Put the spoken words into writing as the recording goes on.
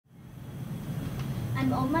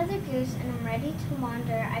I'm Old Mother Goose and I'm ready to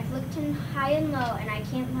wander. I've looked in high and low and I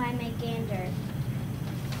can't find my gander.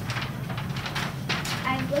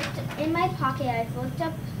 I've looked in my pocket, I've looked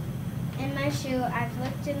up in my shoe, I've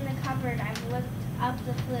looked in the cupboard, I've looked up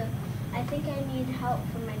the flue. I think I need help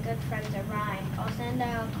from my good friends at Rhyme. I'll send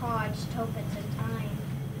out a call, I just hope it's in time.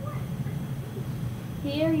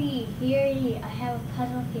 Hear ye, I have a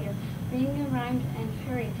puzzle here. Bring a rhyme and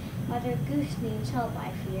hurry. Mother Goose needs help,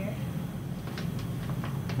 I fear.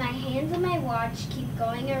 My hands and my watch keep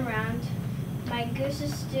going around. My goose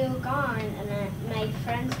is still gone, and my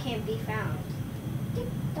friends can't be found.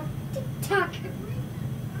 Tick-tock, tick-tock.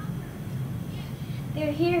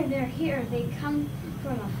 They're here, they come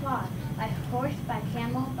from afar. By horse, by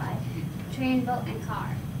camel, by train, boat, and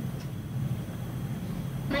car.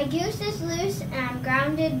 My goose is loose, and I'm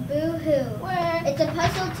grounded, boo-hoo. It's a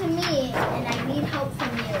puzzle to me, and I need help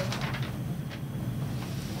from you.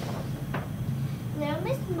 Little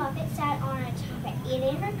Miss Muffet sat on a topic,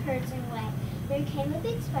 eating her curds and whey. There came a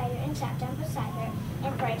big spider and sat down beside her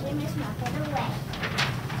and frightened Miss Muffet away.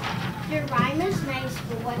 Your rhyme is nice,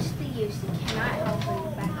 but what's the use? You cannot help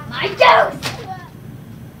bring back my goose!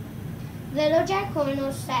 Little Jack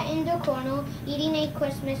Hornell sat in the corner eating a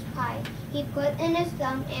Christmas pie. He put in his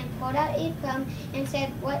thumb and pulled out a plum and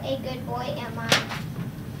said, "What a good boy am I."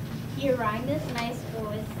 Your rhyme is nice, but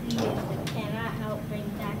what's the use? It cannot help bring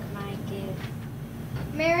back my goose.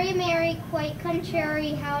 Mary, Mary, quite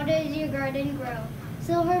contrary, how does your garden grow?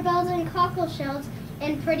 Silver bells and cockle shells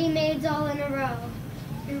and pretty maids all in a row.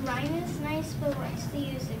 Your rhyme is nice, but what's the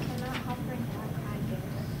use? It cannot help bring back my goose.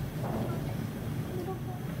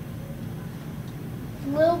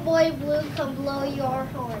 Little boy blue, come blow your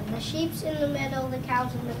horn. The sheep's in the meadow, the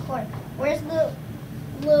cow's in the corn. Where's the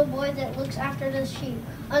little boy that looks after the sheep?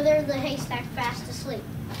 Under the haystack, fast asleep.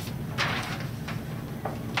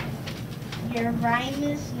 Your rhyme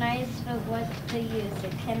is nice, but what's the use?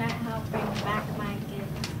 It cannot help bring back my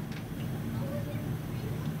goose.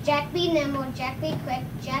 Jack be nimble, Jack be quick,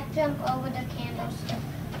 Jack jump over the candlestick.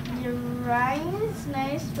 Your rhyme is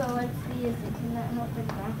nice, but what's the use? It cannot help bring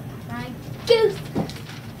back my goose.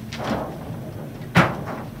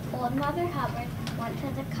 Old Mother Hubbard went to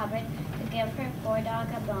the cupboard to give her poor dog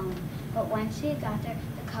a bone. But when she got there,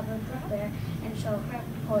 the cupboard was bare and showed her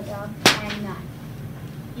poor dog had none.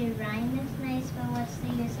 Your rhyme is nice, but what's the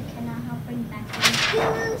use? It cannot help bring back my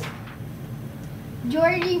goose.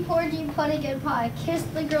 Georgie, Porgy, Pudding, and Pie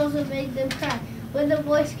kissed the girls and made them cry. When the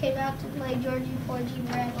boys came out to play, Georgie, Porgy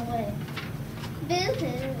ran away.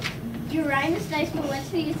 Boo-hoo. Your rhyme is nice, but what's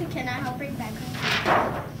the use? It cannot help bring back my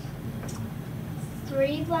goose.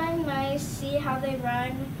 Three blind mice, see how they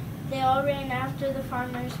run. They all ran after the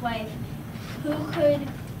farmer's wife, who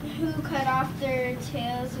cut off their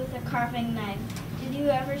tails with a carving knife. Did you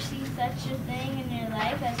ever see such a thing in your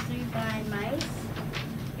life as three blind mice?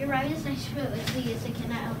 Your rhyme is nice, but what's the use? It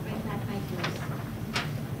cannot help bring back my goose.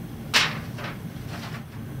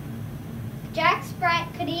 Jack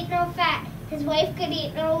Sprat could eat no fat, his wife could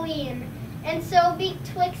eat no lean, and so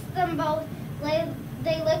betwixt them both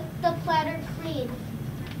they licked the platter clean.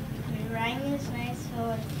 Your rhyme is nice, but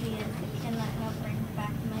what's the use? It cannot help bring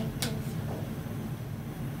back my goose.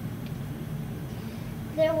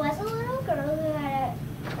 There was a little girl who had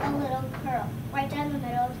a little curl right down the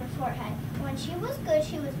middle of her forehead. When she was good,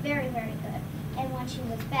 she was very, very good. And when she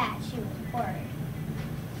was bad, she was horrid.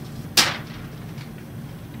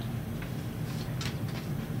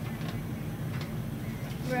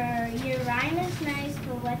 Your rhyme is nice,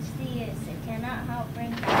 but what's the use? It cannot help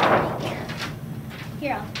bring back my goose.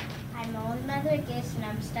 Here, I'm Old Mother Goose, and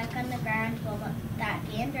I'm stuck on the ground while that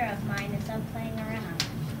gander of mine is up playing around.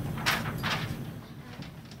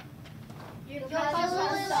 Your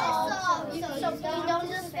puzzle is solved, so please don't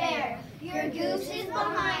despair. Your goose is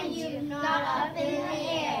behind you, not up in the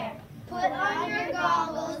air. Put on your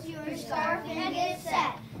goggles, your scarf, and get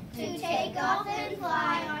set to take off and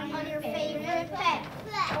fly on your favorite pet.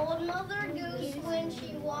 Old Mother Goose, when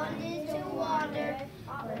she wanted to wander,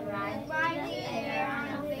 would ride the air on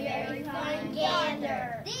a very fine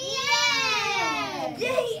gander. The end!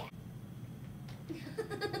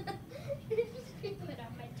 You're just put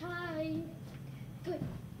on my tie. Good.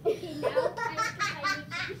 Okay, now I have to tie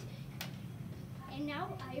my shoes. And now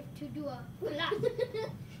I have to do a flap.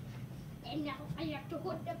 And now I have to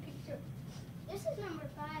hold the picture. This is number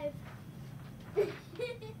 5.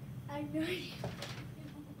 I know you.